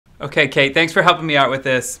Okay, Kate, thanks for helping me out with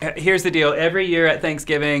this. Here's the deal. Every year at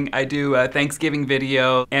Thanksgiving, I do a Thanksgiving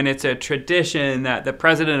video, and it's a tradition that the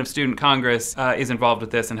president of Student Congress is involved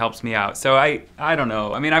with this and helps me out. So I don't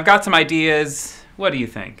know. I mean, I've got some ideas. What do you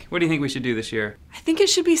think? What do you think we should do this year? I think it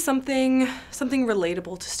should be something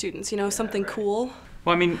relatable to students, you know, something cool.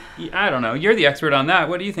 Well, I mean, I don't know. You're the expert on that.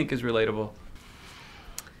 What do you think is relatable?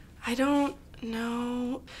 I don't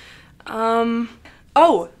know.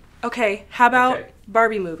 Oh, okay. How about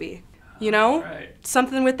Barbie movie? You know? Right.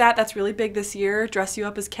 Something with that's really big this year. Dress you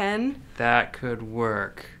up as Ken. That could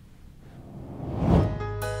work.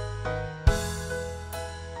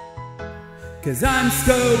 Cause I'm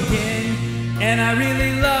Scogin, and I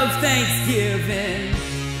really love Thanksgiving,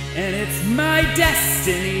 and it's my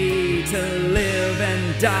destiny to live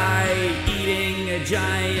and die eating a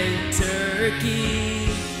giant turkey.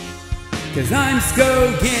 Cause I'm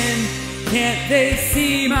Scogin, can't they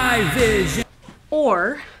see my vision?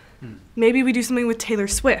 Or maybe we do something with Taylor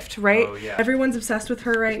Swift, right? Oh, yeah. Everyone's obsessed with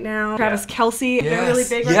her right now. Travis Kelce, they're really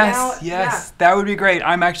big right now. Yes, that would be great.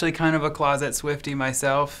 I'm actually kind of a closet Swiftie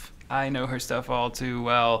myself. I know her stuff all too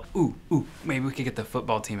well. Ooh, maybe we could get the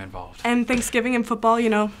football team involved. And Thanksgiving and football, you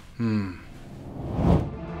know.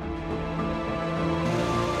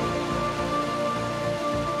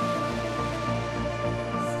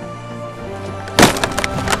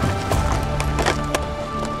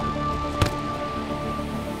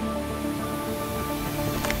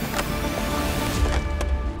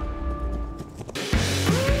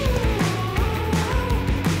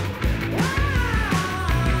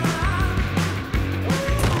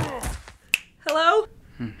 Hello?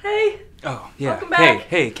 Hey. Oh, yeah. Welcome back.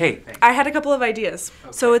 Hey, Kate. I had a couple of ideas.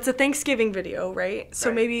 Okay. So it's a Thanksgiving video, right?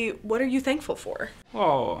 So maybe, what are you thankful for?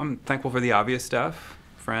 Oh, I'm thankful for the obvious stuff.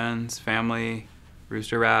 Friends, family,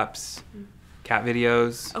 rooster raps, cat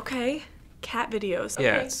videos. Okay. Cat videos. Okay.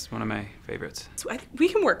 Yeah, it's one of my favorites. So we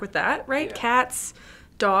can work with that, right? Yeah. Cats,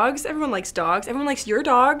 dogs. Everyone likes dogs. Everyone likes your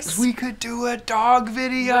dogs. We could do a dog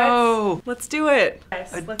video. Let's do it.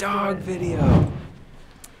 A dog video.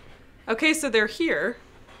 Okay, so they're here.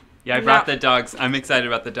 Yeah, I brought the dogs. I'm excited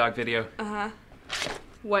about the dog video.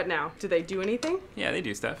 What now? Do they do anything? Yeah, they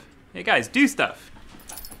do stuff. Hey guys, do stuff.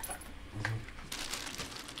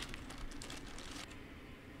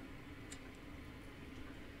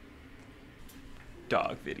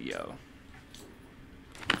 Dog video.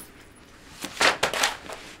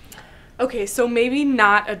 Okay, so maybe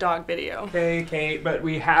not a dog video. Okay, Kate, but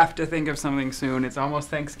we have to think of something soon. It's almost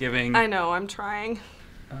Thanksgiving. I know, I'm trying.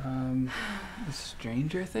 Is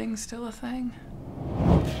Stranger Things still a thing?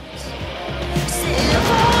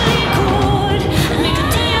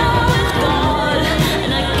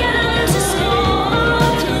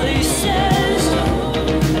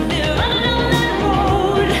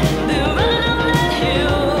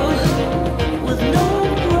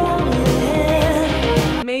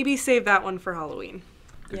 Maybe save that one for Halloween.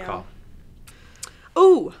 Good call.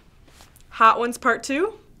 Ooh, Hot Ones Part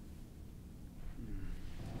 2?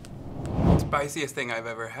 Spiciest thing I've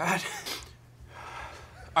ever had.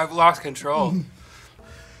 I've lost control.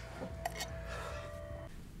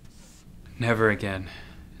 Never again.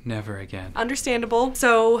 Never again. Understandable.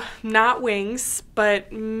 So, not wings,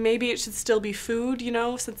 but maybe it should still be food, you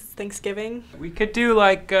know, since it's Thanksgiving. We could do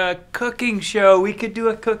like a cooking show. We could do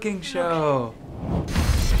a cooking show.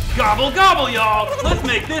 Gobble, gobble, y'all! Let's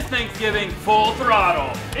make this Thanksgiving full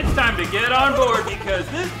throttle. It's time to get on board because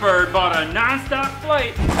this bird bought a non-stop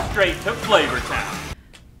flight straight to Flavortown.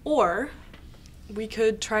 Or we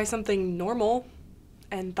could try something normal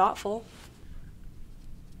and thoughtful.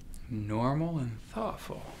 Normal and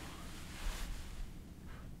thoughtful.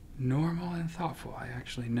 Normal and thoughtful. I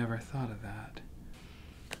actually never thought of that.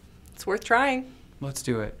 It's worth trying. Let's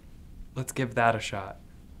do it. Let's give that a shot.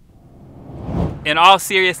 In all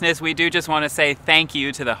seriousness, we do just want to say thank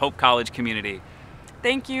you to the Hope College community.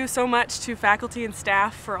 Thank you so much to faculty and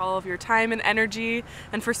staff for all of your time and energy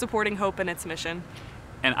and for supporting Hope and its mission.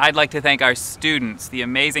 And I'd like to thank our students, the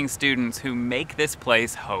amazing students who make this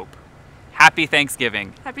place Hope. Happy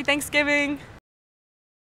Thanksgiving. Happy Thanksgiving.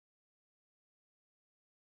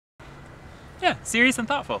 Yeah, serious and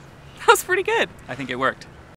thoughtful. That was pretty good. I think it worked.